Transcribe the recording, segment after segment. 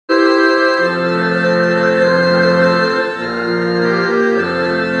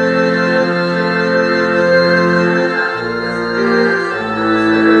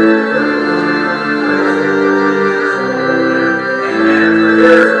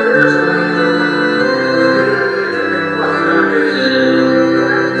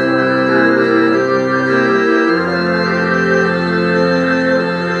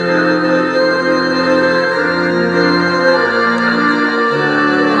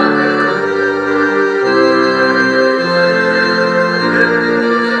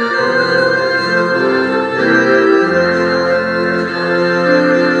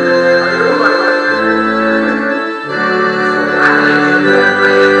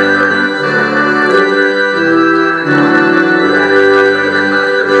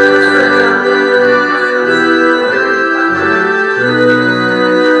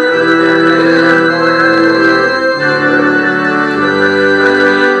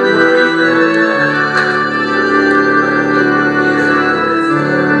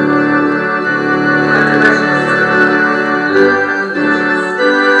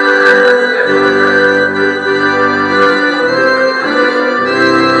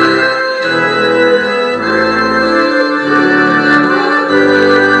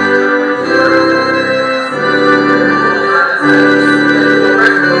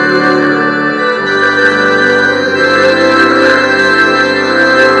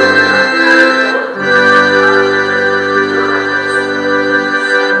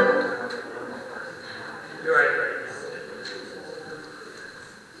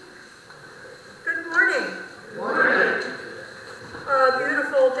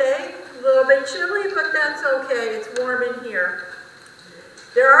chilly, but that's okay. It's warm in here.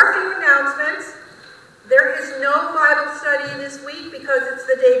 There are a few announcements. There is no Bible study this week because it's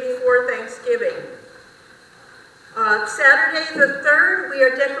the day before Thanksgiving. Saturday the 3rd, we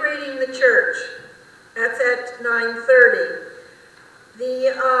are decorating the church. That's at 9:30.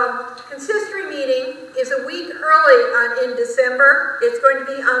 The consistory meeting is a week early in December. It's going to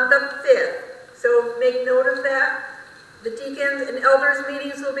be on the 5th. So make note of that. The deacons and elders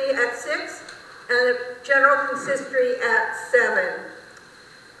meetings will be at 6 and the general consistory at 7.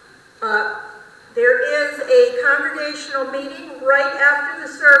 There is a congregational meeting right after the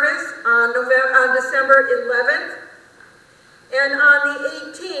service on December 11th. And on the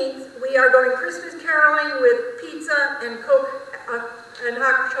 18th, we are going Christmas caroling with pizza and Coke and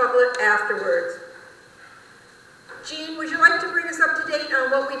hot chocolate afterwards. Jean, would you like to bring us up to date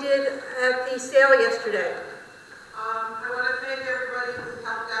on what we did at the sale yesterday? I want to thank everybody who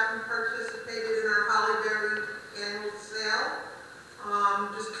helped out and participated in our Holly Berry annual sale.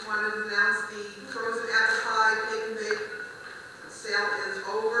 Just wanted to announce the frozen apple pie cake and bake sale is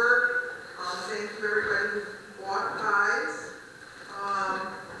over. Thank you everybody who bought pies.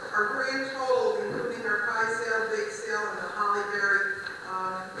 Our grand total, including our pie sale, bake sale, and the Holly Berry,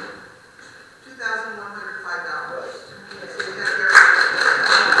 $2,105. So we have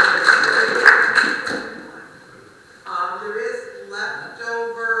there is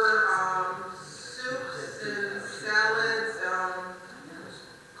leftover soups and salads,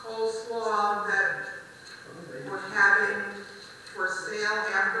 coleslaw that we're having for sale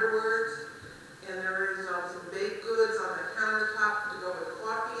afterwards. And there is some baked goods on the countertop to go with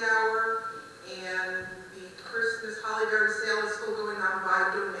coffee hour. And the Christmas Holly Berry sale is still going on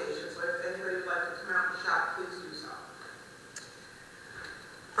by donation. So if anybody would like to come out and shop, please do so.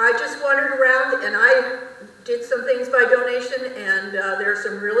 I just wandered around and I did some things by donation, and there are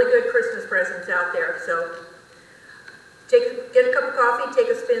some really good Christmas presents out there. So get a cup of coffee, take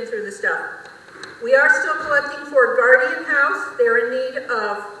a spin through the stuff. We are still collecting for Guardian House. They're in need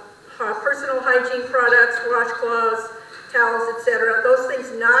of personal hygiene products, washcloths, towels, etc. Those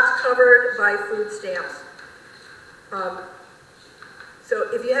things not covered by food stamps. So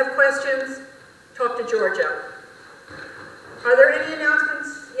if you have questions, talk to Georgia. Are there any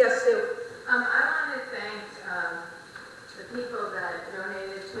announcements? Yes, Sue. I want to thank the people that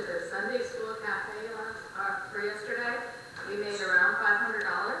donated to the Sunday School Cafe for yesterday. We made around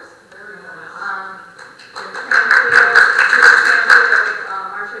 $500.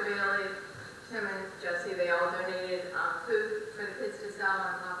 Marsha Bailey, Tim and Jesse, they all donated food for the kids to sell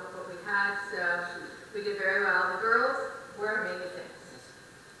on top of what we had, so we did very well. The girls were amazing.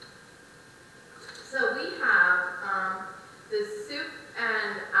 So we have the soup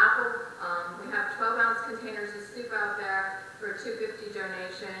and apple, we have 12-ounce containers of soup out there for a $2.50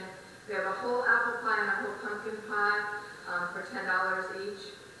 donation. We have a whole apple pie and a whole pumpkin pie for $10 each.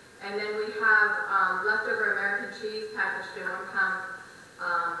 And then we have leftover American cheese packaged in 1-pound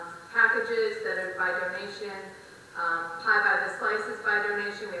packages that are by donation. Pie by the slices by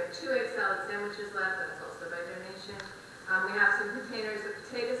donation. We have 2 egg salad sandwiches left, that's also by donation. We have some containers of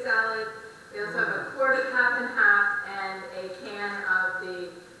potato salad. We also have a quart of half and half and a can of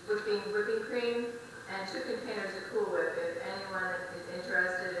the whipping cream and 2 containers of Cool Whip. If anyone is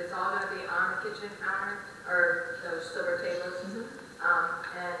interested, it's all going to be on the kitchen counter or those silver tables.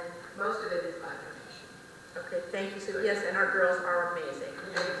 And most of it is by donation. Okay, thank you, Sue. Yes, and our girls are amazing.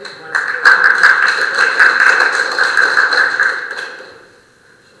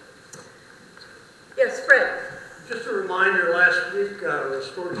 Yes, Fred. Just a reminder, last week was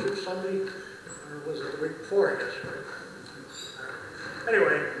Stewardship Sunday, or was it the week before, I guess, right?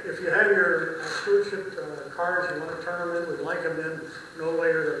 Anyway, if you have your stewardship cards, you want to turn them in, we'd like them in no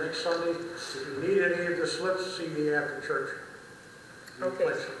later than next Sunday. If you need any of the slips, see me after church.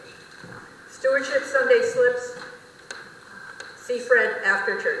 Okay. Stewardship Sunday slips. See Fred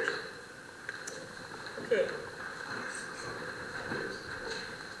after church. Okay.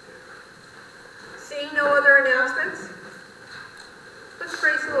 Seeing no other announcements, let's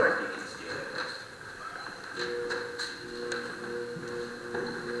praise the Lord.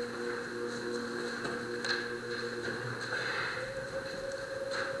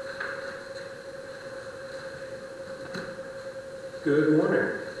 Good morning.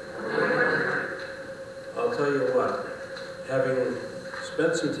 I'll tell you what, having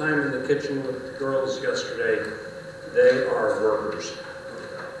spent some time in the kitchen with the girls yesterday, they are workers.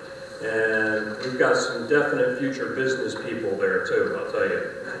 And we've got some definite future business people there too, I'll tell you.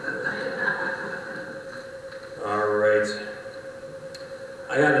 All right.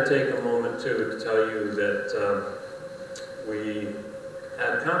 I had to take a moment too to tell you that we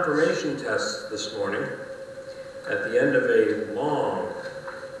had confirmation tests this morning at the end of a long,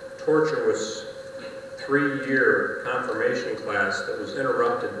 tortuous 3-year confirmation class that was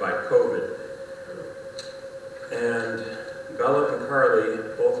interrupted by COVID. And Bella and Carly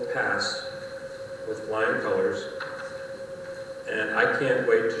both passed with flying colors. And I can't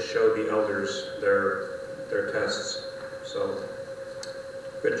wait to show the elders their tests. So,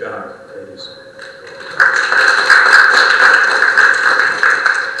 good job, ladies.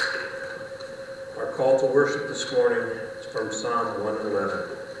 Our call to worship this morning is from Psalm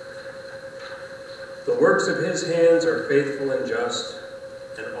 111. The works of his hands are faithful and just,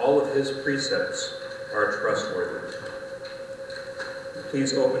 and all of his precepts are trustworthy.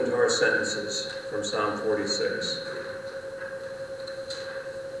 Please open to our sentences from Psalm 46.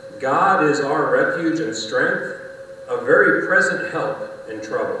 God is our refuge and strength, a very present help in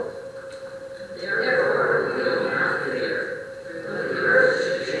trouble. Therefore we will not fear, though the earth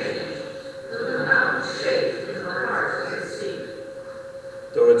should change, though the mountains shake in the heart of the sea.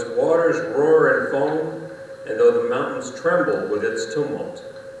 Though its waters roar and foam, and though the mountains tremble with its tumult.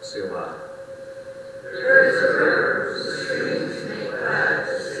 Selah. There is a river whose streams make glad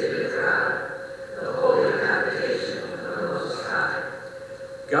the city of God, the holy habitation of the Most High.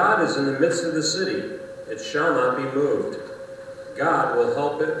 God is in the midst of the city. It shall not be moved. God will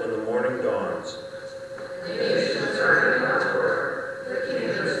help it when the morning dawns. The nations are in uproar, the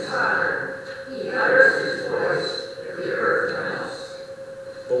kingdoms totter. He utters his voice, the earth melts.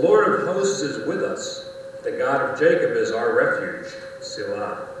 The Lord of hosts is with us. The God of Jacob is our refuge.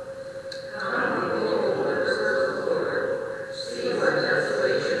 Selah. Come, behold the works of the Lord. See what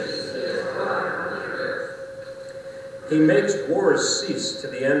desolations he has brought on the earth. He makes wars cease to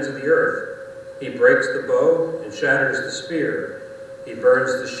the ends of the earth. He breaks the bow and shatters the spear. He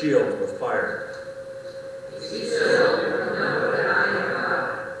burns the shield with fire. Be still and know that I am God.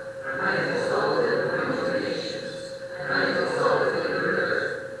 I am exalted among the nations, and I am exalted in the earth.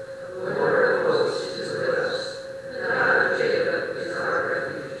 The Lord of hosts is with us. The God of Jacob is our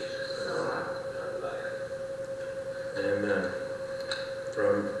refuge. Selah. Amen.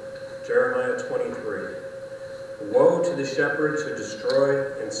 From Jeremiah 23. Woe to the shepherds who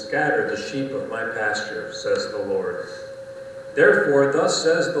destroy and scatter the sheep of my pasture, says the Lord. Therefore, thus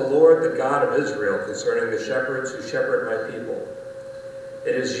says the Lord, the God of Israel, concerning the shepherds who shepherd my people.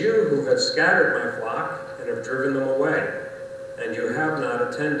 It is you who have scattered my flock and have driven them away, and you have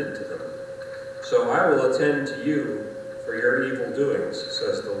not attended to them. So I will attend to you for your evil doings,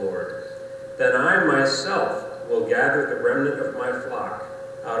 says the Lord. Then I myself will gather the remnant of my flock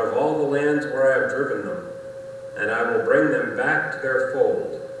out of all the lands where I have driven them, and I will bring them back to their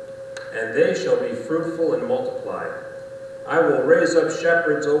fold, and they shall be fruitful and multiply. I will raise up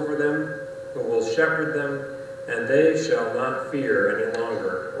shepherds over them, who will shepherd them, and they shall not fear any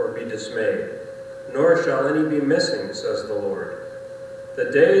longer or be dismayed, nor shall any be missing, says the Lord.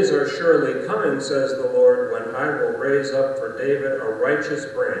 The days are surely coming, says the Lord, when I will raise up for David a righteous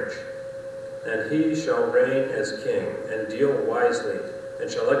branch, and he shall reign as king, and deal wisely, and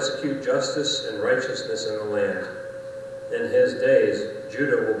shall execute justice and righteousness in the land. In his days,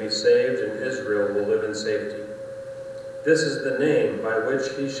 Judah will be saved, and Israel will live in safety. This is the name by which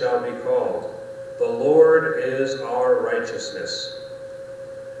he shall be called. The Lord is our righteousness.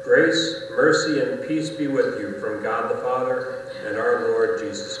 Grace, mercy, and peace be with you from God the Father and our Lord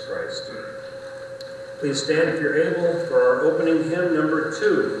Jesus Christ. Please stand if you're able for our opening hymn, number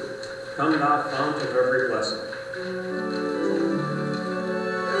 2, Come Thou Fount of Every Blessing.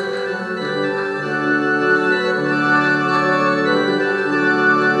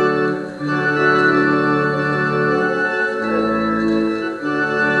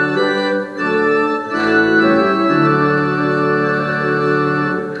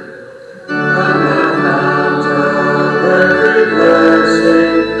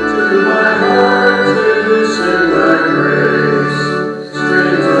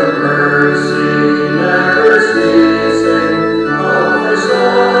 Streams of mercy never cease.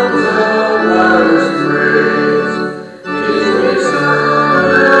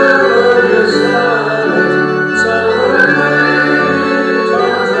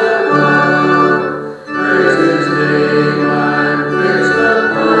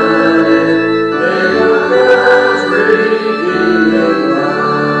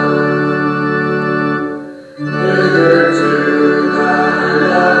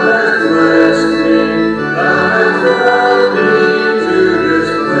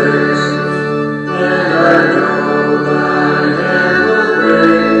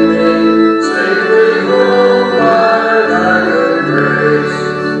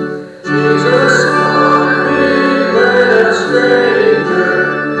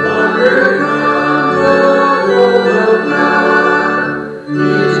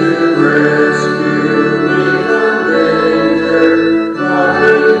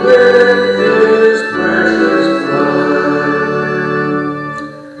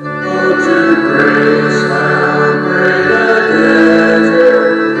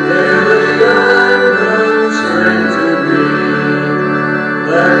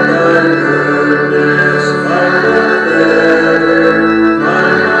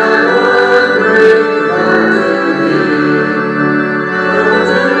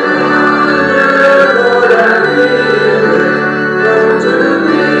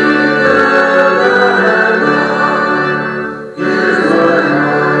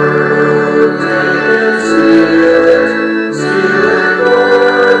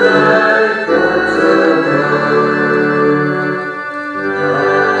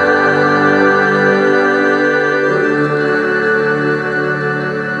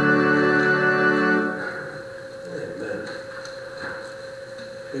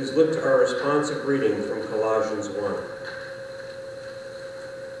 responsive reading from Colossians 1.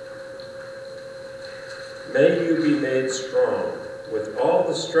 May you be made strong with all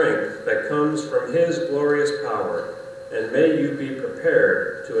the strength that comes from his glorious power, and may you be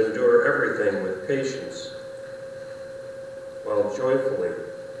prepared to endure everything with patience, while joyfully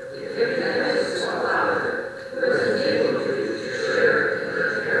giving thanks to our Father, who has enabled you to share in the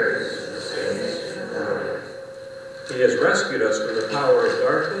inheritance of the saints in the light. he has rescued us from the power of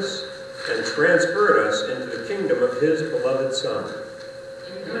darkness and transferred us into the kingdom of his beloved Son.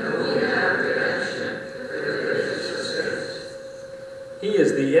 In whom we have redemption, the forgiveness of sins. He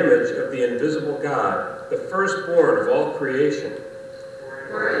is the image of the invisible God, the firstborn of all creation.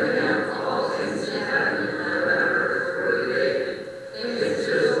 For in him all things in heaven and on earth were created, things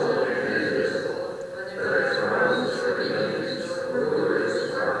visible and invisible, whether thrones or dominions or rulers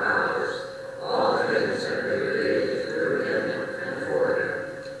or powers. All things have been created through him and for him.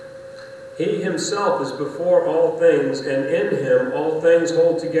 He himself is before all things, and in him all things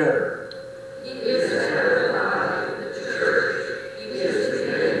hold together. He is the head of the body, the church. He is the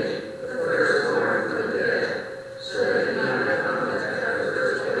image, the firstborn from the dead, so that he might come to have the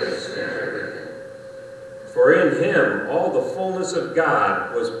first place in everything. For in him all the fullness of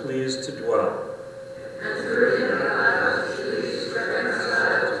God was pleased to dwell. And through him God was pleased to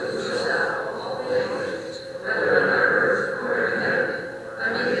reconcile to himself all things, whether on earth or in heaven, by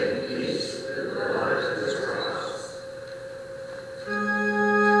making peace through the blood of his cross.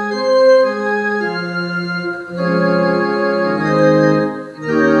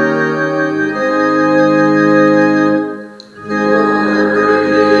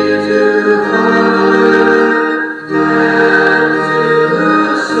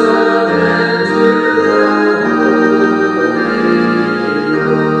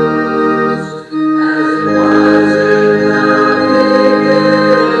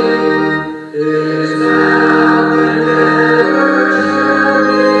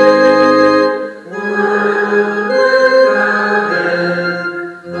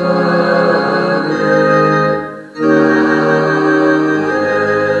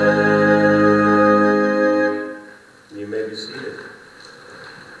 You may be seated.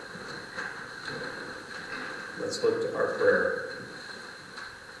 Let's look to our prayer.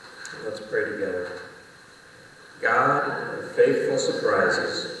 Let's pray together. God of faithful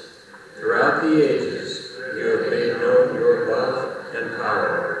surprises, throughout the ages, you have made known your love and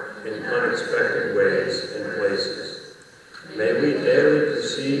power in unexpected ways and places. May we daily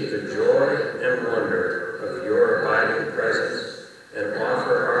perceive the joy and wonder of your abiding presence and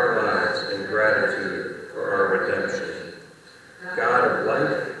offer our lives in gratitude for our redemption. God of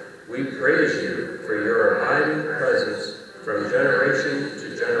life, we praise you for your abiding presence from generation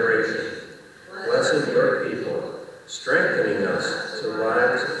to generation, blessing your people, strengthening us to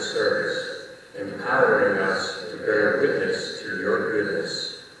lives of service, empowering us to bear witness to your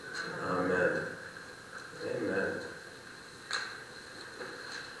goodness. Amen. Amen.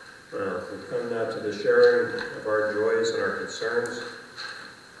 Well, we come now to the sharing of our joys and our concerns.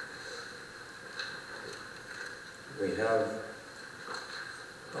 We have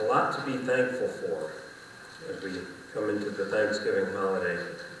a lot to be thankful for as we come into the Thanksgiving holiday.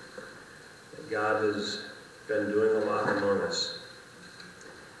 God has been doing a lot among us.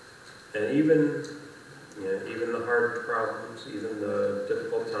 And even the hard problems, even the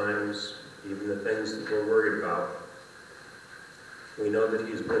difficult times, even the things that we're worried about, we know that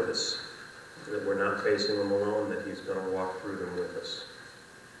he's with us, that we're not facing them alone, that he's going to walk through them with us.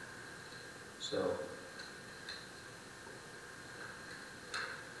 So,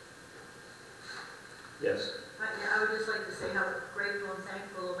 yes. I would just like to say how grateful and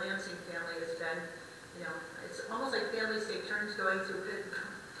thankful the Lansing family has been. You know, it's almost like families take turns going through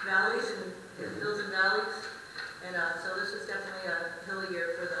valleys and hills and valleys. And so this is definitely a hill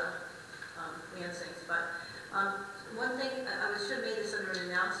year for the Lansings. But one thing, I should have made this under an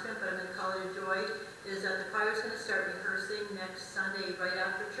announcement, but I'm going to call it a joy, is that the choir's going to start rehearsing next Sunday right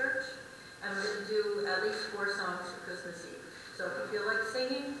after church. And we're going to do at least 4 songs for Christmas Eve. So if you feel like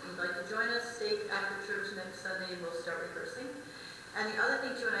singing, you'd like to join us, stay after church next Sunday and we'll start rehearsing. And the other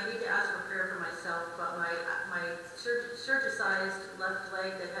thing too, and I need to ask for prayer for myself, but my surgicized left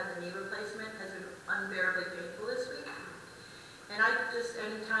leg that had the knee replacement has been unbearably painful this week. And I just,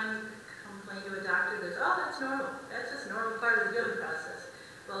 anytime you complain to a doctor, there's, oh, that's normal. That's just a normal part of the healing process.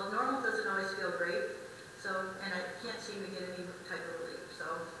 Well, normal doesn't always feel great. So, and I can't seem to get any type of relief. So,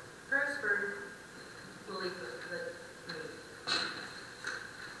 prayers for relief that we need.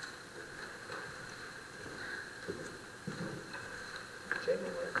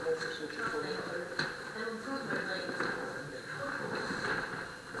 And improve my legs.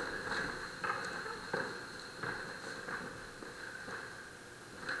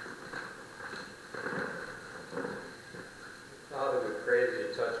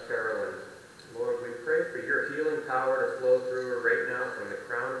 Carolyn. Lord, we pray for your healing power to flow through her right now from the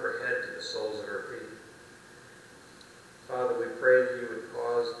crown of her head to the soles of her feet. Father, we pray that you would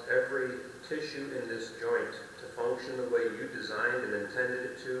cause every tissue in this joint to function the way you designed and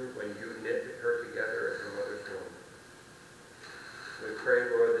intended it to when you knit her together in her mother's womb. We pray,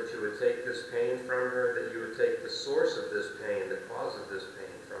 Lord, that you would take this pain from her, that you would take the source of this pain, the cause of this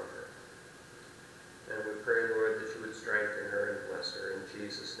pain from her. And we pray, Lord, that you would strengthen her and bless her in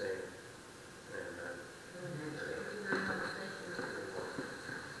Jesus' name. Amen.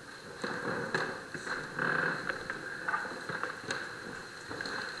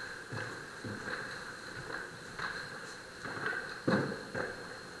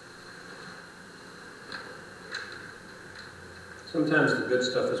 Sometimes the good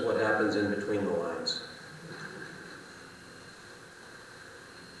stuff is what happens in between the lines.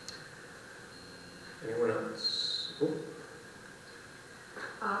 Anyone else? Oh.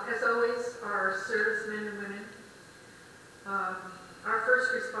 As always, our servicemen and women, our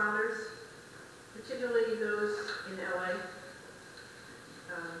first responders, particularly those in LA.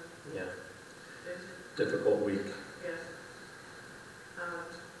 Yeah, There's, difficult week. yes.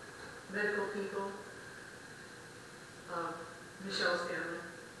 Medical people, Michelle's family,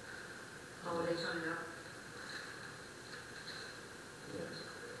 holiday coming up. Yes.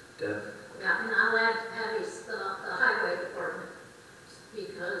 Deb? Yeah, and I'll add Patty's, the highway department,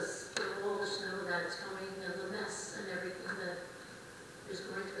 because the walls know that it's coming and the mess and everything that is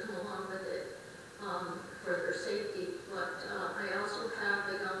going to come along with it, for their safety. But I also have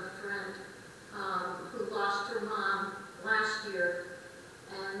a young friend who lost her mom last year,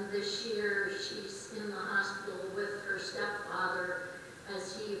 and this year she's in the hospital with her stepfather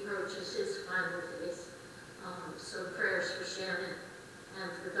as he approaches his final days. So prayers for Shannon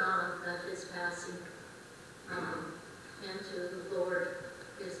and for Donna that his passing into the Lord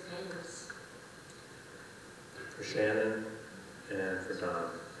is painless. For Shannon and for Don.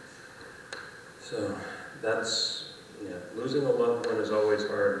 So that's, yeah, losing a loved one is always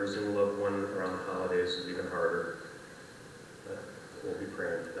hard. Losing a loved one around the holidays is even harder. But we'll be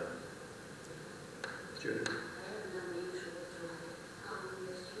praying for them. Judy? I have an unusual story.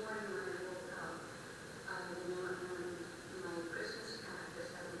 This morning when I woke up, my Christmas cactus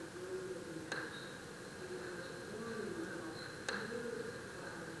hadn't bloomed in years. And it was blooming one of the most beautiful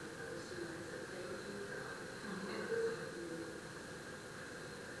flowers I've ever seen. I said, thank you, God. And it was beautiful.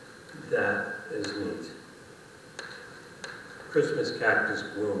 That is neat. Christmas cactus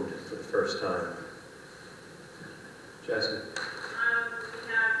bloomed for the first time. Jesse? We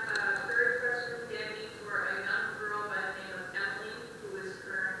have a third question, Debbie, for a young girl by the name of Emily, who is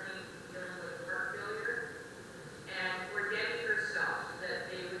currently dealing with heart failure. And for Debbie herself,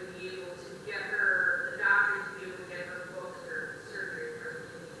 that they would be able to get her, the doctors would be able to get her booked for surgery for her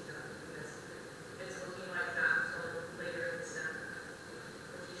kidneys done, because it's looking like not until later in December,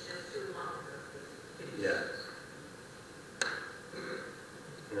 which is just too long for the kidneys. Yes.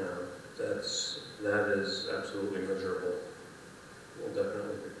 No, that is absolutely miserable. We'll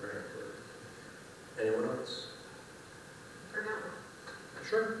definitely be praying for it. Anyone else? For now.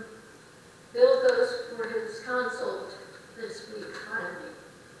 Sure. Bill goes for his consult this week, finally,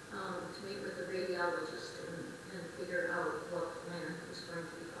 to meet with the radiologist and figure out what plan he's going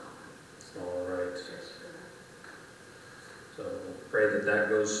to be following. All right. Just for that. So we'll pray that that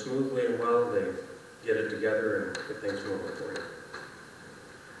goes smoothly and well. They get it together and get things moving for you.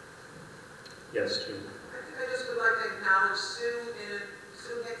 Yes, Jim. I just would like to acknowledge Sue, and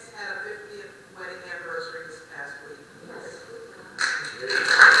Sue Hicks had a 50th wedding anniversary this past week.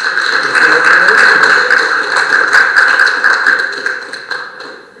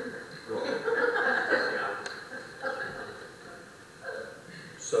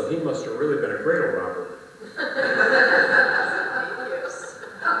 So he must have really been a cradle robber.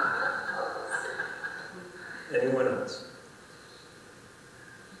 Anyone else?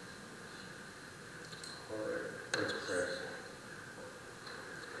 All right, let's pray.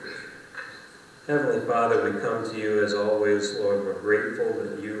 Heavenly Father, we come to you as always, Lord. We're grateful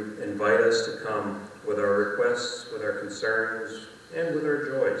that you invite us to come with our requests, with our concerns, and with our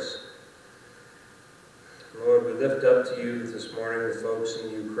joys. Lord, we lift up to you this morning the folks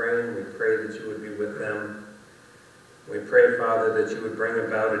in Ukraine. We pray that you would be with them. We pray, Father, that you would bring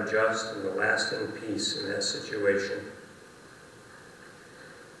about a just and a lasting peace in that situation.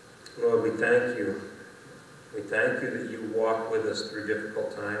 Lord, we thank you. We thank you that you walk with us through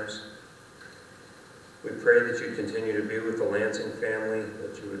difficult times. We pray that you continue to be with the Lansing family,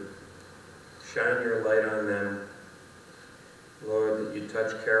 that you would shine your light on them. Lord, that you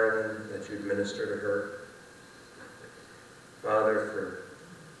touch Carolyn, that you'd minister to her. Father, for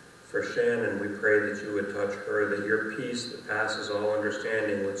For Shannon, we pray that you would touch her, that your peace that passes all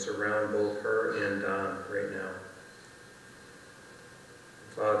understanding would surround both her and Don right now.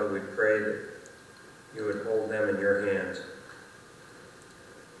 Father, we pray that you would hold them in your hands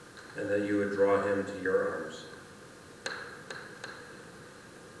and that you would draw him to your arms.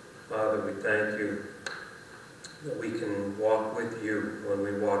 Father, we thank you that we can walk with you when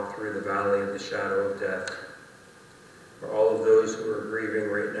we walk through the valley of the shadow of death. For all of those who are grieving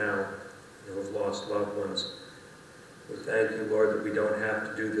right now, who have lost loved ones, we thank you, Lord, that we don't have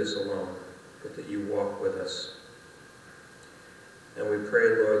to do this alone, but that you walk with us. And we pray,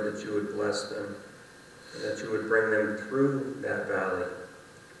 Lord, that you would bless them, and that you would bring them through that valley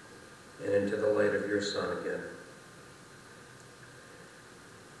and into the light of your Son again.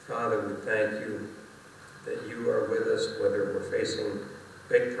 Father, we thank you that you are with us, whether we're facing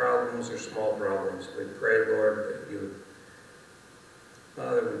big problems or small problems. We pray, Lord, that you,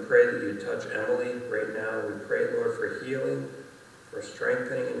 Father, we pray that you touch Emily right now. We pray, Lord, for healing, for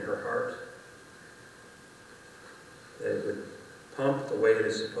strengthening in her heart, that it would pump the way it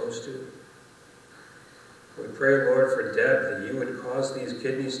is supposed to. We pray, Lord, for Deb, that you would cause these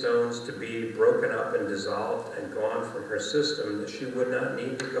kidney stones to be broken up and dissolved and gone from her system, that she would not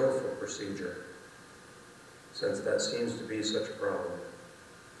need to go for a procedure, since that seems to be such a problem.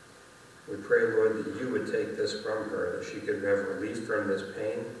 We pray, Lord, that you would take this from her, that she could have relief from this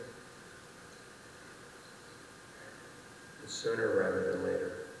pain sooner rather than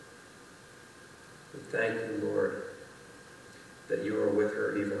later. We thank you, Lord, that you are with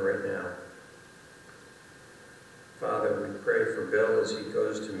her even right now. Father, we pray for Bill as he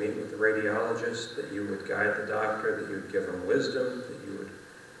goes to meet with the radiologist, that you would guide the doctor, that you would give him wisdom, that you would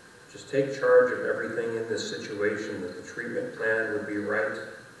just take charge of everything in this situation, that the treatment plan would be right,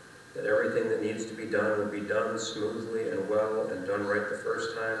 that everything that needs to be done would be done smoothly and well and done right the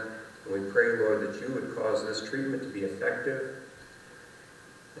first time. And we pray, Lord, that you would cause this treatment to be effective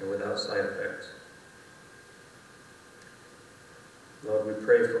and without side effects. Lord, we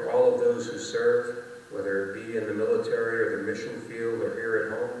pray for all of those who serve, whether it be in the military or the mission field or here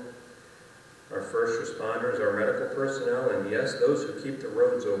at home, our first responders, our medical personnel, and yes, those who keep the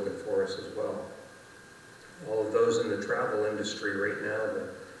roads open for us as well. All of those in the travel industry right now,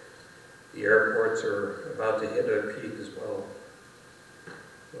 the airports are about to hit a peak as well.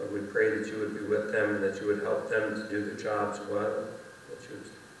 Lord, we pray that you would be with them and that you would help them to do their jobs well, that you would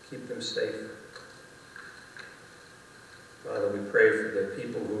keep them safe. Father, we pray for the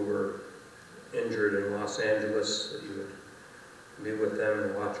people who were injured in Los Angeles, that you would be with them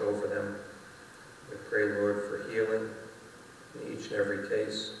and watch over them. We pray, Lord, for healing in each and every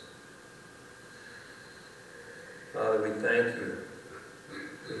case. Father, we thank you.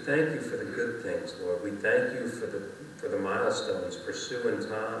 We thank you for the good things, Lord. We thank you for the milestones for Sue and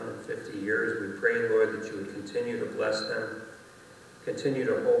Tom in 50 years. We pray, Lord, that you would continue to bless them, continue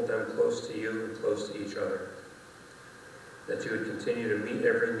to hold them close to you and close to each other, that you would continue to meet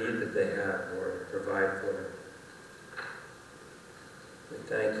every need that they have, Lord, and provide for them. We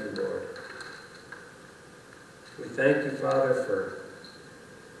thank you, Lord. We thank you, Father,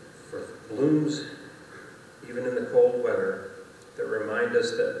 for blooms, even in the cold weather, that remind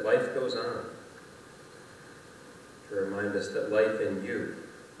us that life goes on, to remind us that life in you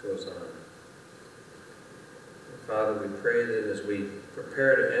goes on. And Father, we pray that as we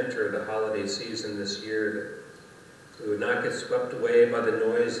prepare to enter the holiday season this year, that we would not get swept away by the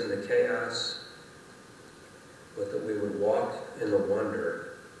noise and the chaos, but that we would walk in the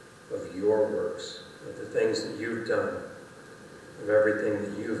wonder of your works, of the things that you've done, of everything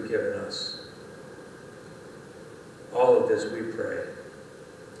that you've given us. All of this we pray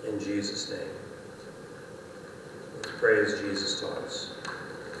in Jesus' name. Let's pray as Jesus taught us.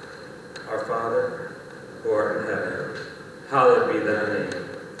 Our Father, who art in heaven, hallowed be thy name.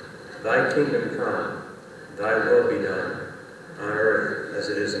 Thy kingdom come, thy will be done, on earth as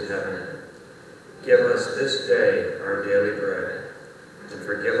it is in heaven. Give us this day our daily bread, and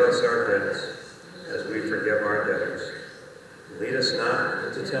forgive us our debts, as we forgive our debtors. Lead us not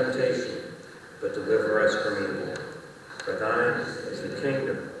into temptation, but deliver us from evil. For thine is the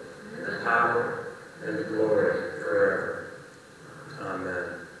kingdom, and the power, and the glory forever.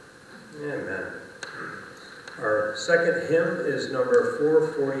 Amen. Amen. Our second hymn is number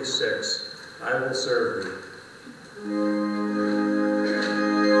 446, I Will Serve Thee.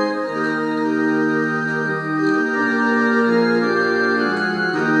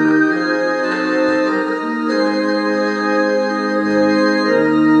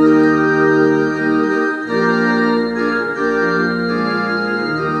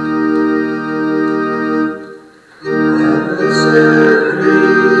 I will serve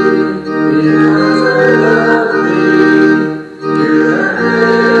thee.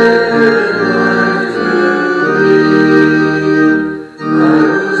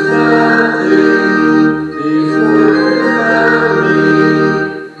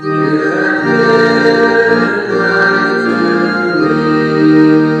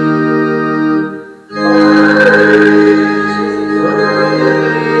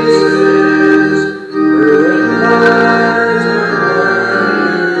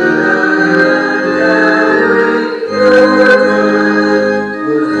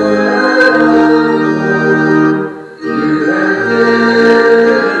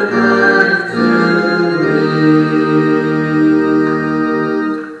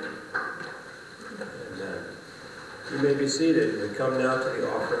 seated, we come now to the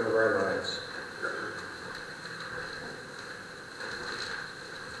offering of our lives.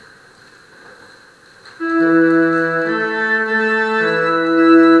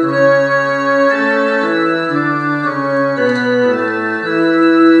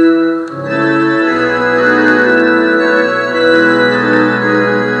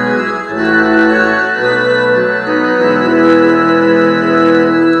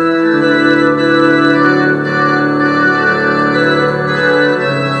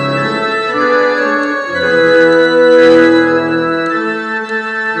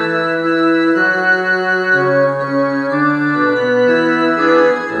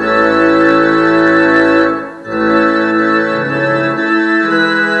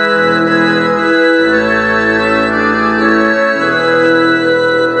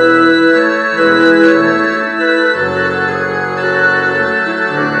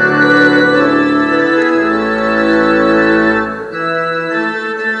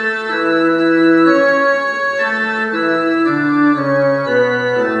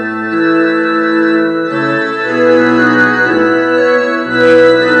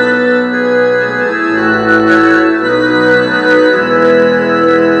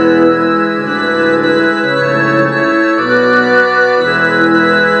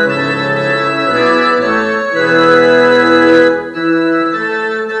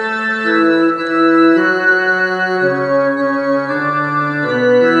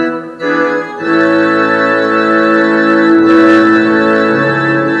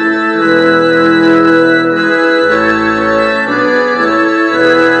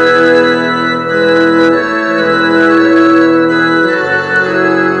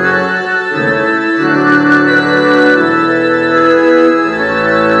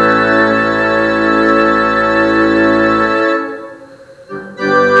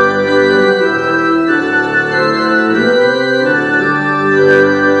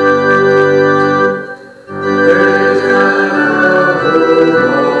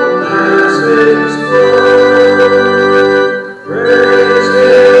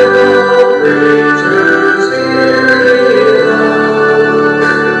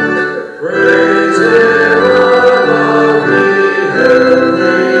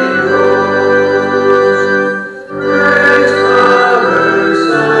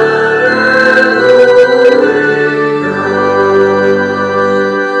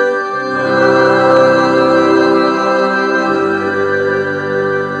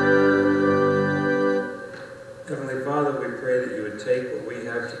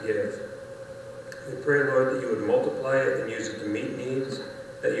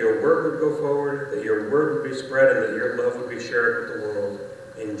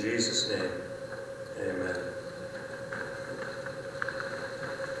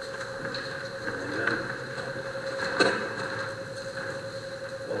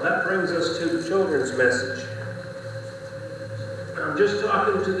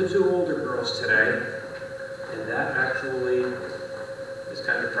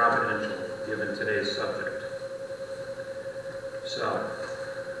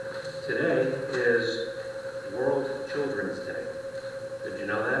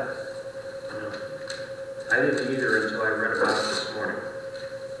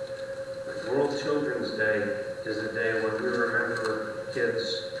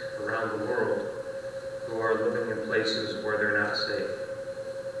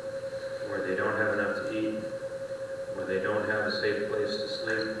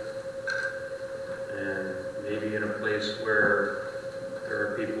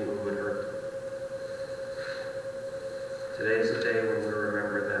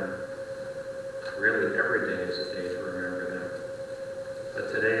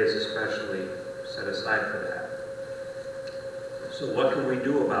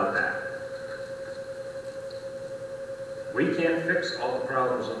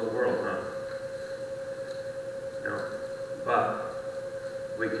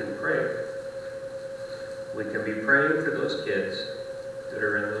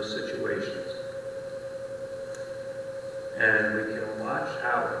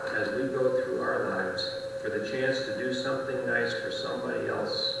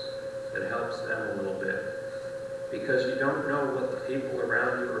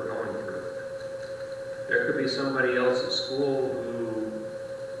 Somebody else at school who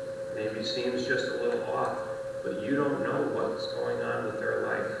maybe seems just a little off, but you don't know what's going on with their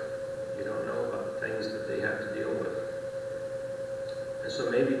life. You don't know about the things that they have to deal with. And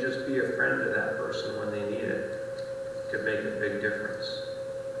so maybe just be a friend to that person when they need it could make a big difference.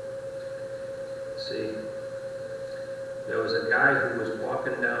 See, there was a guy who was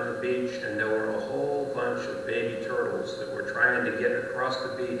walking down the beach and there were a whole whole bunch of baby turtles that were trying to get across the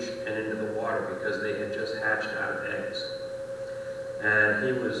beach and into the water because they had just hatched out of eggs. And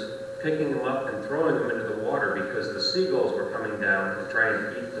he was picking them up and throwing them into the water because the seagulls were coming down and trying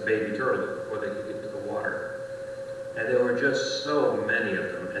to eat the baby turtle before they could get to the water. And there were just so many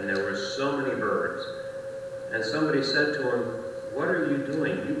of them, and there were so many birds. And somebody said to him, "What are you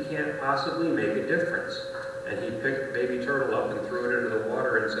doing? You can't possibly make a difference." And he picked the baby turtle up and threw it into the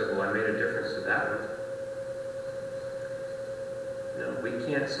water and said, "Well, I made a difference to that one." No, we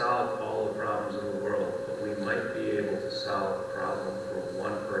can't solve all the problems in the world, but we might be able to solve a problem for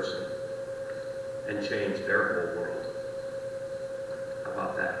one person and change their whole world. How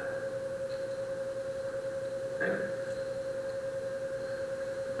about that? Okay?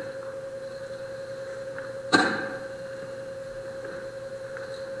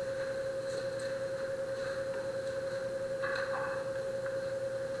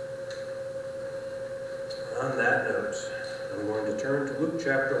 On that note, I'm going to turn to Luke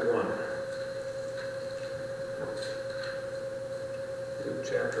chapter 1. Luke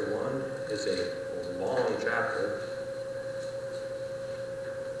chapter 1 is a long chapter,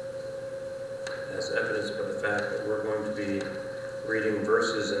 as evidenced by the fact that we're going to be reading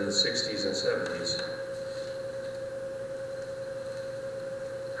verses in the 60s and 70s.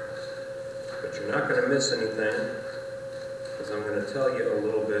 But you're not going to miss anything, because I'm going to tell you a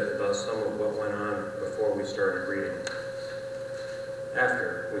little bit about some of what went on before we started reading,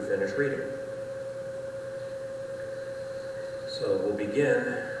 after we finish reading. So we'll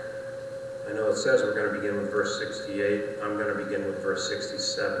begin. I know it says we're going to begin with verse 68. I'm going to begin with verse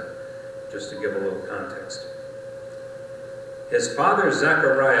 67, just to give a little context. His father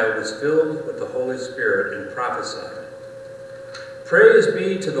Zechariah was filled with the Holy Spirit and prophesied, "Praise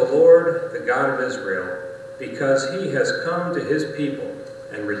be to the Lord, the God of Israel, because he has come to his people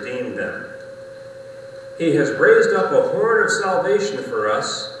and redeemed them. He has raised up a horn of salvation for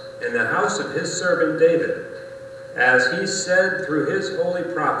us in the house of his servant David, as he said through his holy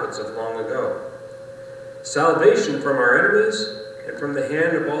prophets of long ago. Salvation from our enemies and from the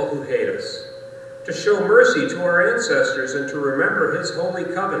hand of all who hate us, to show mercy to our ancestors and to remember his holy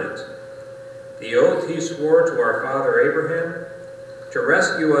covenant, the oath he swore to our father Abraham, to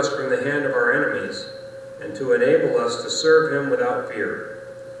rescue us from the hand of our enemies, and to enable us to serve him without fear,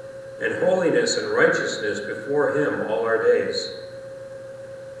 in holiness and righteousness before him all our days.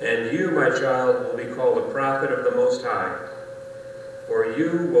 And you, my child, will be called a prophet of the Most High, for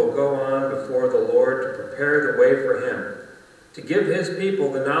you will go on before the Lord to prepare the way for him, to give his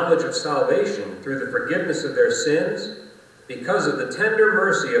people the knowledge of salvation through the forgiveness of their sins, because of the tender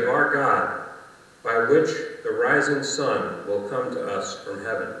mercy of our God, by which the rising sun will come to us from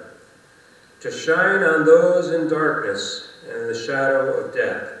heaven, to shine on those in darkness and in the shadow of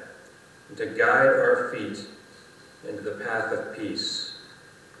death, and to guide our feet into the path of peace."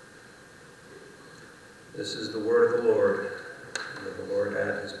 This is the word of the Lord, and may the Lord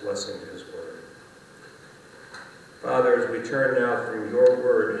add his blessing to his word. Father, as we turn now from your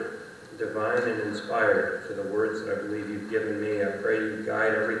word, divine and inspired, to the words that I believe you've given me, I pray you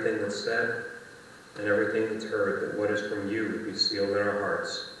guide everything that's said and everything that's heard, that what is from you would be sealed in our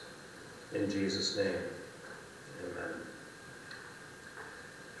hearts. In Jesus' name, amen.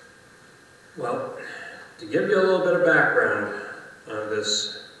 Well, to give you a little bit of background on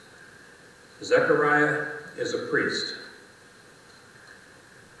this, Zechariah is a priest.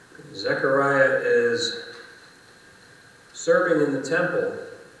 Zechariah is serving in the temple.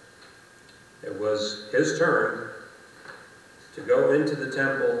 It was his turn to go into the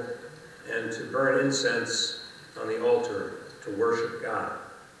temple and to burn incense on the altar to worship God.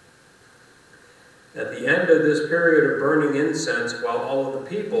 At the end of this period of burning incense, while all of the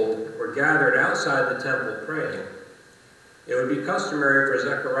people were gathered outside the temple praying, it would be customary for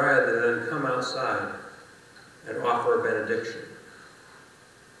Zechariah to then come outside and offer a benediction.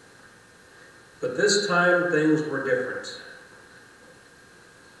 But this time things were different,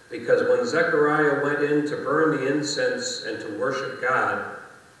 because when Zechariah went in to burn the incense and to worship God,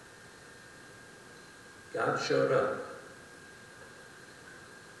 God showed up.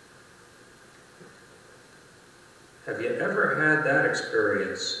 Have you ever had that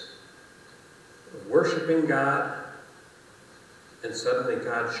experience of worshiping God and suddenly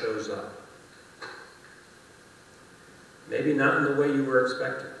God shows up? Maybe not in the way you were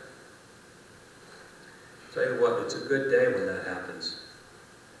expecting. Tell you what, it's a good day when that happens.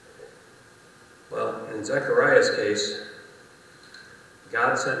 Well, in Zechariah's case,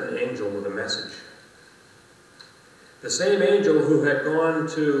 God sent an angel with a message. The same angel who had gone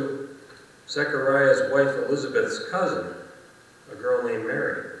to Zechariah's wife Elizabeth's cousin, a girl named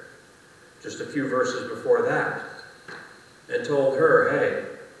Mary, just a few verses before that, and told her, hey,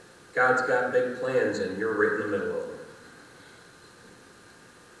 God's got big plans and you're right in the middle of them.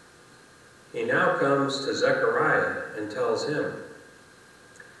 He now comes to Zechariah and tells him,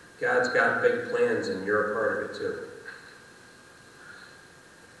 God's got big plans and you're a part of it too.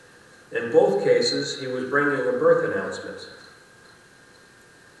 In both cases, he was bringing a birth announcement.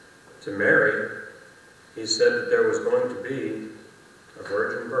 To Mary, he said that there was going to be a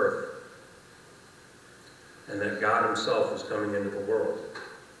virgin birth and that God himself was coming into the world.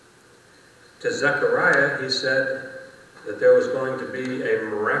 To Zechariah, he said that there was going to be a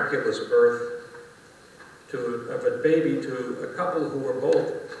miraculous birth of a baby to a couple who were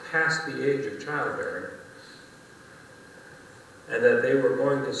both past the age of childbearing, and that they were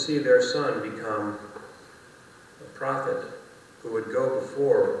going to see their son become a prophet who would go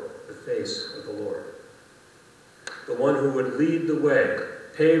before the face of the Lord. The one who would lead the way,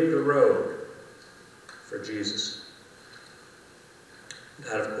 pave the road for Jesus.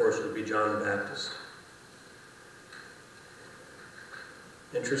 That, of course, would be John the Baptist.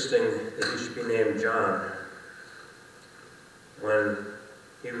 Interesting that he should be named John. When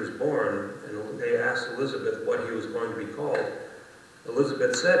he was born, and they asked Elizabeth what he was going to be called,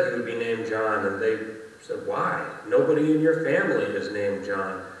 Elizabeth said he would be named John, and they said, why? Nobody in your family is named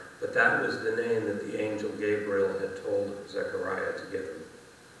John. But that was the name that the angel Gabriel had told Zechariah to give him.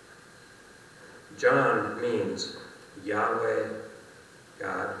 John means Yahweh,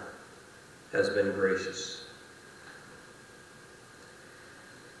 God, has been gracious.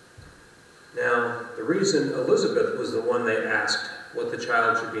 Now, the reason Elizabeth was the one they asked what the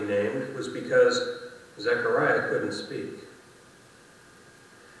child should be named was because Zechariah couldn't speak.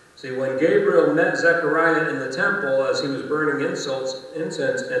 See, when Gabriel met Zechariah in the temple as he was burning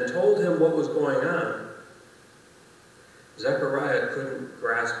incense and told him what was going on, Zechariah couldn't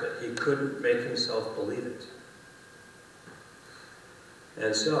grasp it. He couldn't make himself believe it.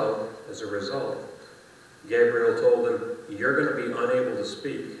 And so, as a result, Gabriel told him, you're going to be unable to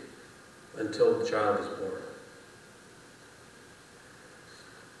speak until the child is born.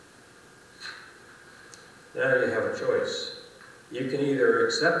 Now you have a choice. You can either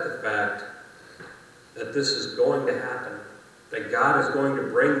accept the fact that this is going to happen, that God is going to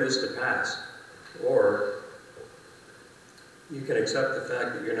bring this to pass, or you can accept the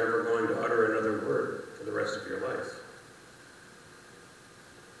fact that you're never going to utter another word for the rest of your life.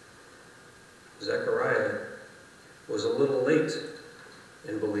 Zechariah was a little late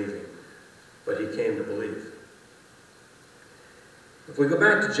in believing, but he came to believe. If we go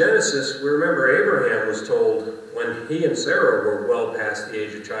back to Genesis, we remember Abraham was told when he and Sarah were well past the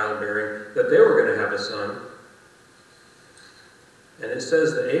age of childbearing that they were going to have a son. And it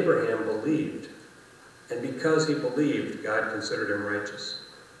says that Abraham believed. And because he believed, God considered him righteous.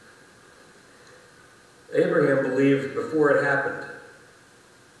 Abraham believed before it happened.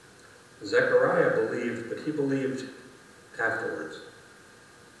 Zechariah believed, but he believed afterwards.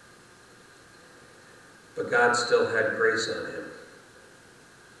 But God still had grace on him.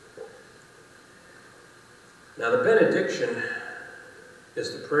 Now, the benediction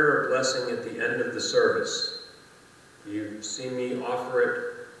is the prayer of blessing at the end of the service. You see me offer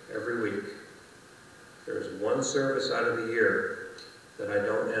it every week. There's one service out of the year that I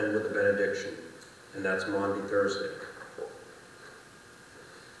don't end with a benediction, and that's Maundy Thursday.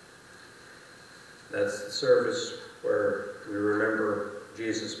 That's the service where we remember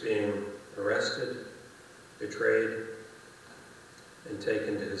Jesus being arrested, betrayed, and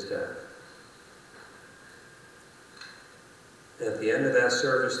taken to his death. At the end of that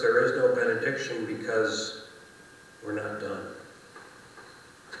service, there is no benediction because we're not done.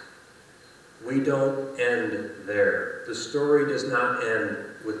 We don't end there. The story does not end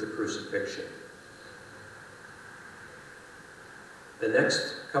with the crucifixion. The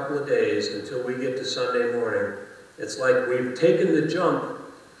next couple of days, until we get to Sunday morning, it's like we've taken the jump,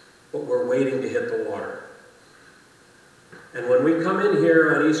 but we're waiting to hit the water. And when we come in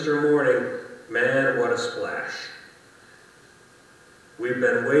here on Easter morning, man, what a splash. We've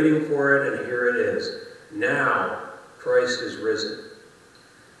been waiting for it, and here it is. Now, Christ is risen.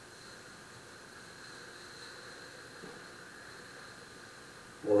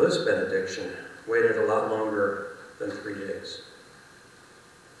 Well, this benediction waited a lot longer than 3 days.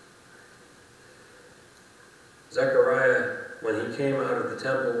 Zechariah, when he came out of the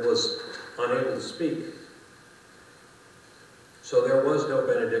temple, was unable to speak. So there was no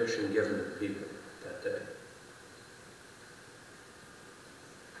benediction given to the people that day.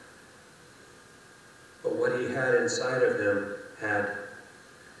 But what he had inside of him had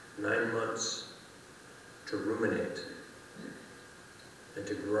 9 months to ruminate and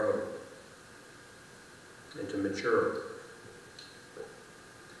to grow and to mature.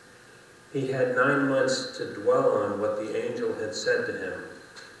 He had 9 months to dwell on what the angel had said to him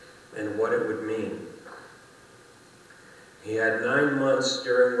and what it would mean. He had 9 months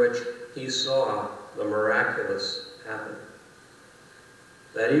during which he saw the miraculous happen.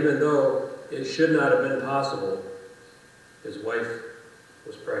 That even though it should not have been possible, his wife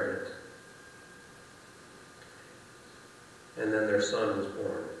was pregnant. And then their son was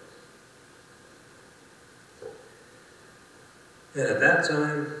born. And at that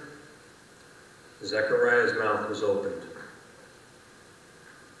time, Zechariah's mouth was opened.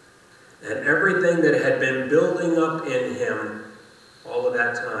 And everything that had been building up in him all of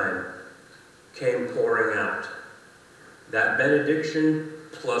that time came pouring out. That benediction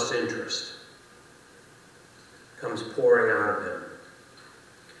plus interest comes pouring out of him.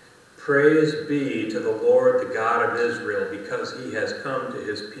 Praise be to the Lord, the God of Israel, because he has come to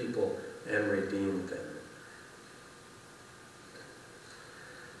his people and redeemed them.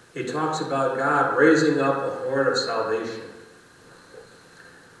 He talks about God raising up a horn of salvation.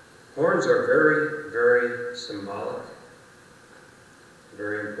 Horns are very, very symbolic,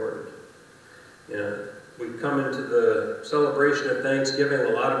 very important. You know, we come into the celebration of Thanksgiving,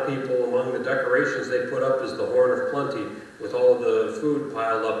 a lot of people, among the decorations they put up is the horn of plenty with all the food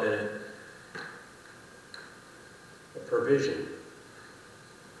piled up in it. A provision.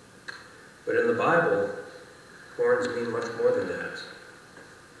 But in the Bible, horns mean much more than that.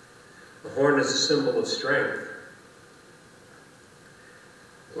 The horn is a symbol of strength.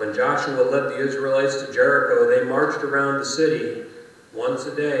 When Joshua led the Israelites to Jericho, they marched around the city once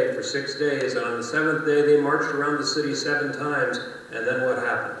a day for 6 days. And on the 7th day, they marched around the city 7 times. And then what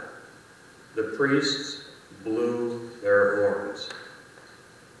happened? The priests blew their horns.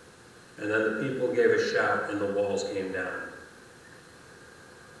 And then the people gave a shout and the walls came down.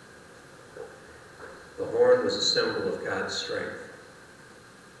 The horn was a symbol of God's strength.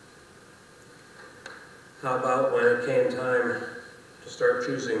 How about when it came time to start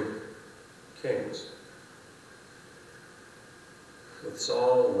choosing kings? With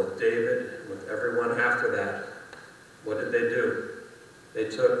Saul, and with David, and with everyone after that, what did they do? They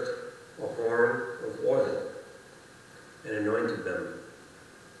took a horn of oil and anointed them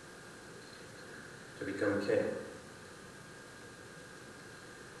to become king.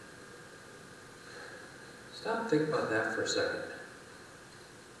 Stop and think about that for a second.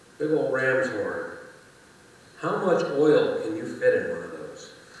 Big old ram's horn. How much oil can you fit in one of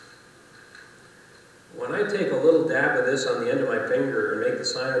those? When I take a little dab of this on the end of my finger and make the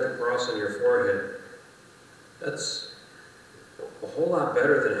sign of the cross on your forehead, that's a whole lot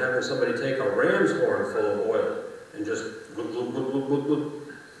better than having somebody take a ram's horn full of oil and just glug, glug, glug, glug, glug, glug.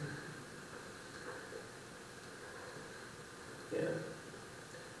 Yeah.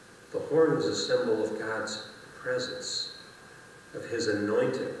 The horn was a symbol of God's presence, of his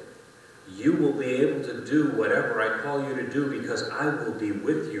anointing. You will be able to do whatever I call you to do because I will be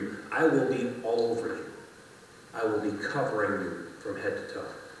with you. I will be all over you. I will be covering you from head to toe.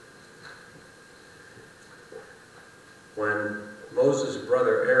 When Moses'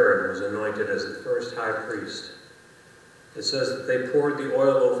 brother Aaron was anointed as the first high priest, it says that they poured the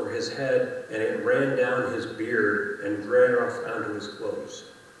oil over his head and it ran down his beard and ran off onto his clothes.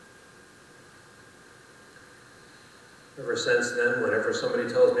 Ever since then, whenever somebody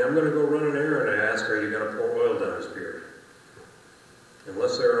tells me, I'm going to go run an errand, I ask, are you going to pour oil down his beard?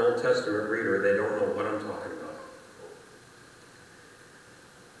 Unless they're an Old Testament reader, they don't know what I'm talking about.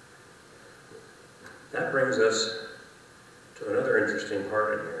 That brings us to another interesting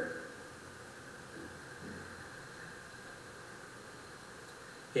part in here.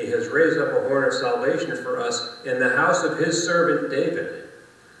 He has raised up a horn of salvation for us in the house of his servant David.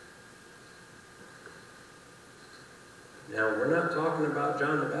 Now, we're not talking about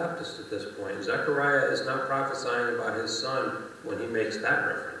John the Baptist at this point. Zechariah is not prophesying about his son when he makes that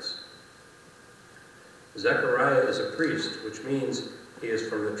reference. Zechariah is a priest, which means he is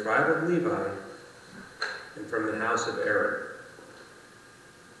from the tribe of Levi and from the house of Aaron.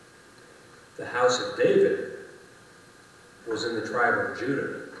 The house of David was in the tribe of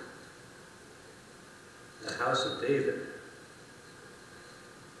Judah. The house of David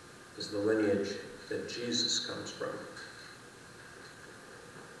is the lineage that Jesus comes from.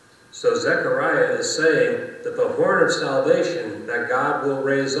 So Zechariah is saying that the horn of salvation that God will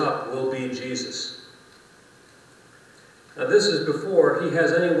raise up will be Jesus. Now this is before he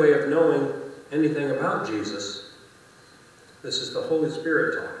has any way of knowing anything about Jesus. This is the Holy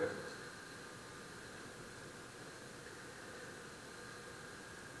Spirit talking.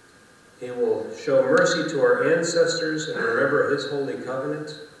 He will show mercy to our ancestors and remember his holy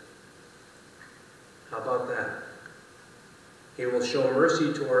covenant. How about that? He will show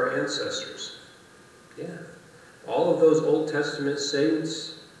mercy to our ancestors. Yeah. All of those Old Testament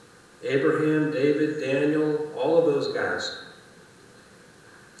saints, Abraham, David, Daniel, all of those guys,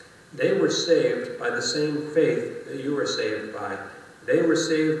 they were saved by the same faith that you were saved by. They were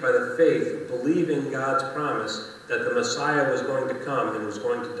saved by the faith of believing God's promise that the Messiah was going to come and was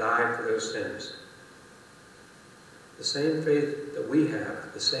going to die for their sins. The same faith that we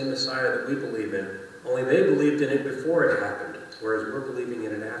have, the same Messiah that we believe in, only they believed in it before it happened, whereas we're believing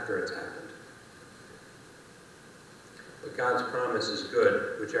in it after it's happened. But God's promise is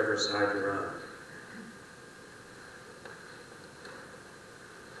good, whichever side you're on.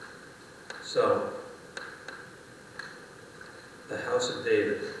 So, the house of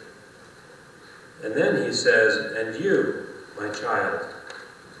David. And then he says, and you, my child,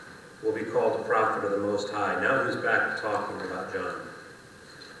 will be called the prophet of the Most High. Now he's back to talking about John.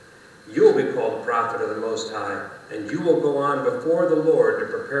 You will be called the prophet of the Most High, and you will go on before the Lord to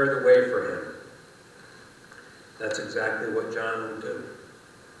prepare the way for him. That's exactly what John would do.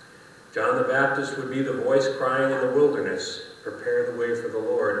 John the Baptist would be the voice crying in the wilderness, prepare the way for the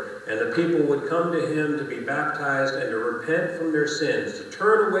Lord. And the people would come to him to be baptized and to repent from their sins, to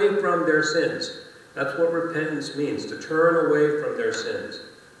turn away from their sins. That's what repentance means, to turn away from their sins.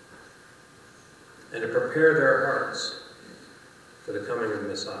 And to prepare their hearts for the coming of the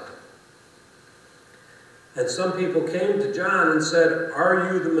Messiah. And some people came to John and said,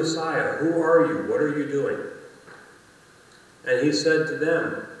 are you the Messiah? Who are you? What are you doing? And he said to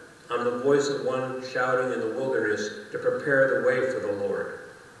them, I'm the voice of one shouting in the wilderness to prepare the way for the Lord.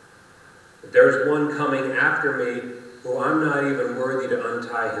 There's one coming after me who I'm not even worthy to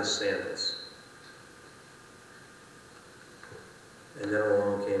untie his sandals. And then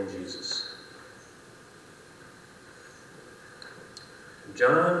along came Jesus.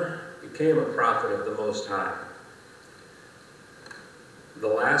 John became a prophet of the Most High. The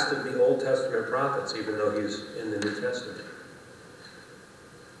last of the Old Testament prophets, even though he's in the New Testament.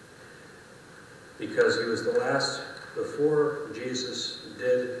 Because he was the last before Jesus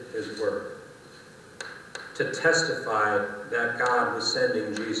did his work to testify that God was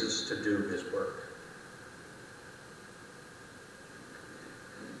sending Jesus to do his work.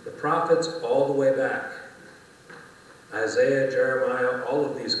 The prophets all the way back, Isaiah, Jeremiah, all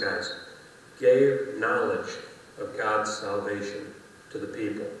of these guys, gave knowledge of God's salvation to the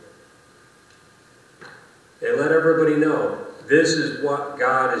people. They let everybody know, this is what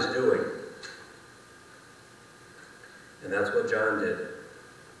God is doing. And that's what John did.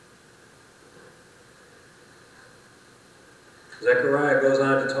 Zechariah goes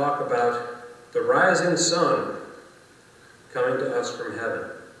on to talk about the rising sun coming to us from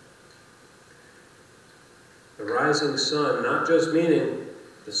heaven. The rising sun, not just meaning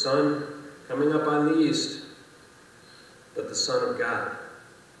the sun coming up on the east, but the Son of God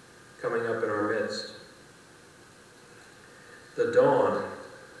coming up in our midst. The dawn,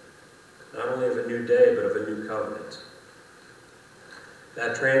 not only of a new day, but of a new covenant.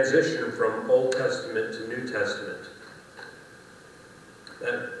 That transition from Old Testament to New Testament.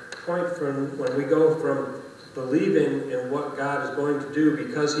 That point from when we go from believing in what God is going to do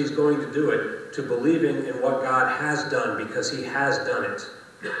because he's going to do it, to believing in what God has done because he has done it.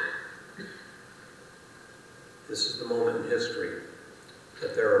 This is the moment in history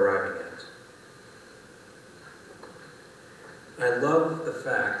that they're arriving at. I love the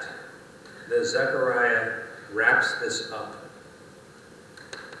fact that Zechariah wraps this up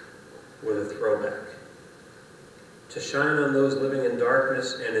with a throwback. To shine on those living in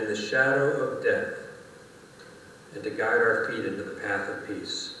darkness and in the shadow of death, and to guide our feet into the path of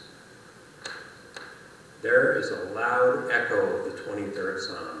peace. There is a loud echo of the 23rd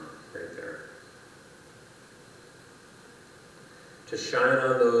Psalm right there. To shine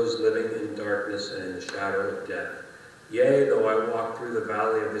on those living in darkness and in the shadow of death. Yea, though I walk through the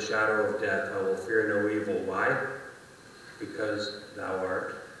valley of the shadow of death, I will fear no evil. Why? Because thou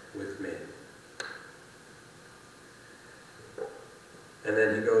art with me. And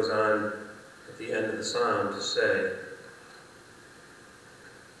then he goes on at the end of the psalm to say,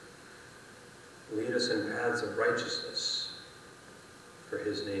 lead us in paths of righteousness for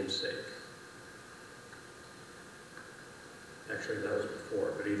his name's sake. Actually, that was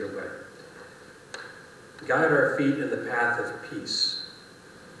before, but either way. Guide our feet in the path of peace.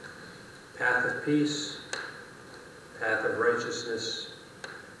 Path of peace, path of righteousness.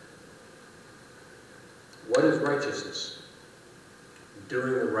 What is righteousness?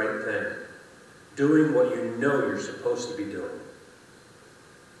 Doing the right thing. Doing what you know you're supposed to be doing.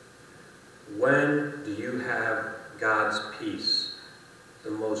 When do you have God's peace?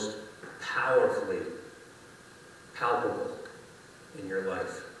 The most powerfully palpable in your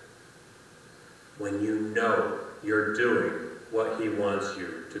life when you know you're doing what he wants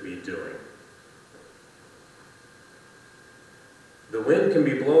you to be doing. The wind can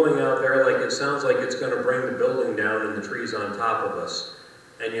be blowing out there like it sounds like it's going to bring the building down and the trees on top of us.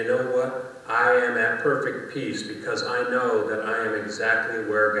 And you know what? I am at perfect peace because I know that I am exactly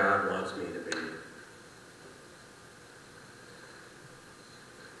where God wants me to be.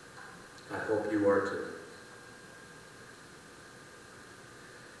 I hope you are too.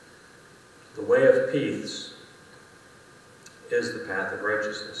 The way of peace is the path of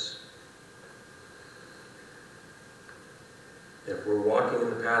righteousness. If we're walking in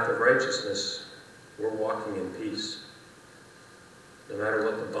the path of righteousness, we're walking in peace, no matter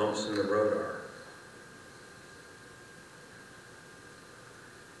what the bumps in the road are.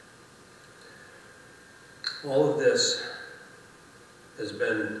 All of this has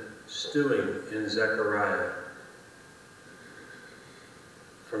been stewing in Zechariah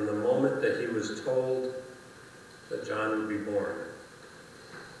from the moment that he was told that John would be born.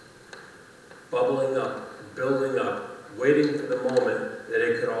 Bubbling up, building up, waiting for the moment that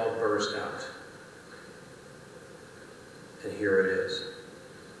it could all burst out. And here it is.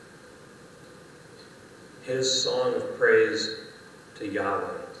 His song of praise to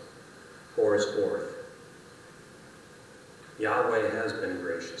Yahweh pours forth. Yahweh has been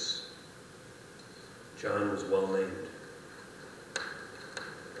gracious. John was well named.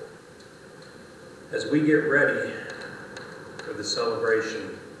 As we get ready for the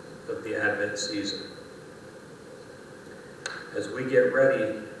celebration of the Advent season, as we get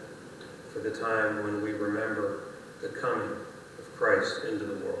ready for the time when we remember the coming of Christ into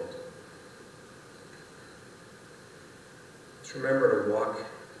the world, let's remember to walk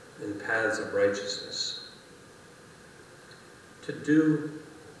in paths of righteousness, to do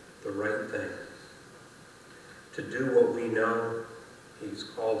the right thing, to do what we know he's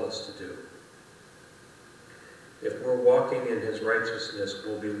called us to do. If we're walking in his righteousness,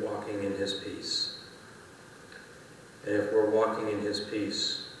 we'll be walking in his peace. And if we're walking in his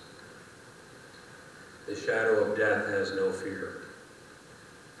peace, the shadow of death has no fear,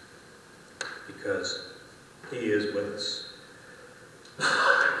 because he is with us.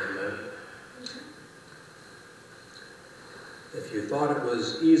 Amen. If you thought it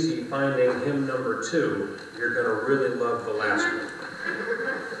was easy finding hymn number 2, you're going to really love the last one.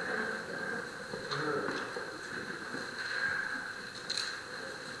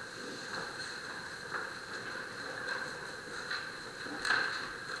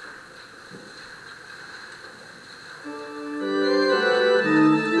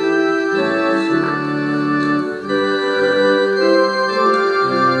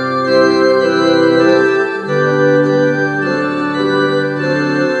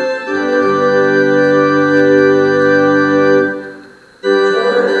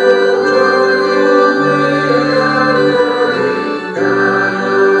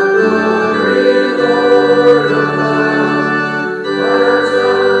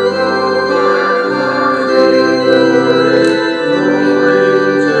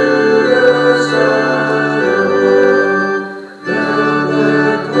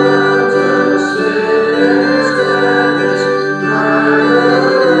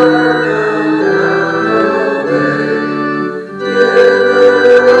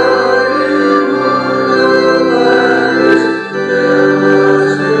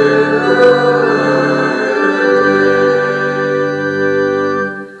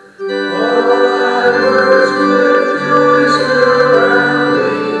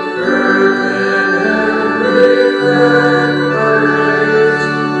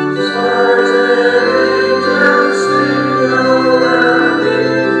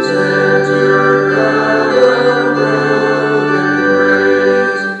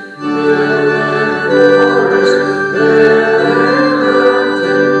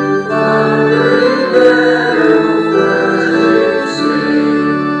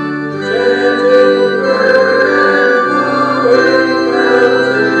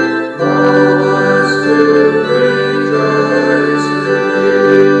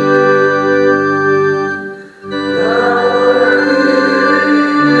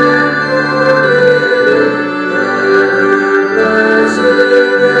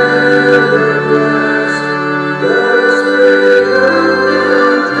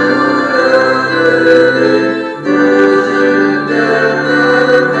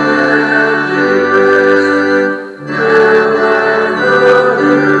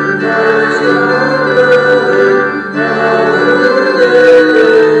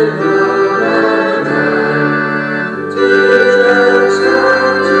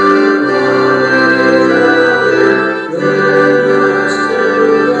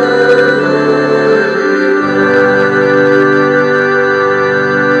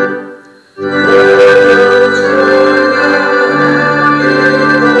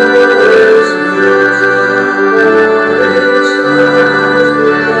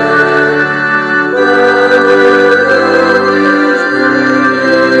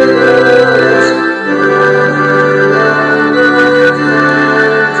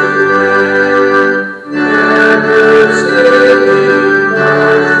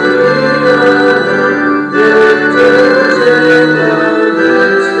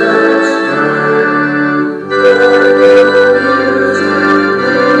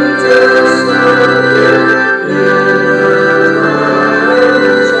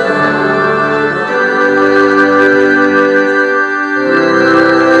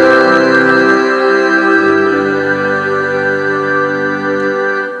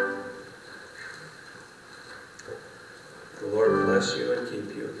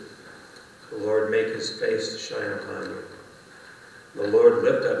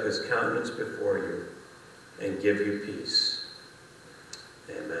 countenance before you and give you peace.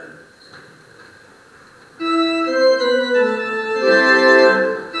 Amen.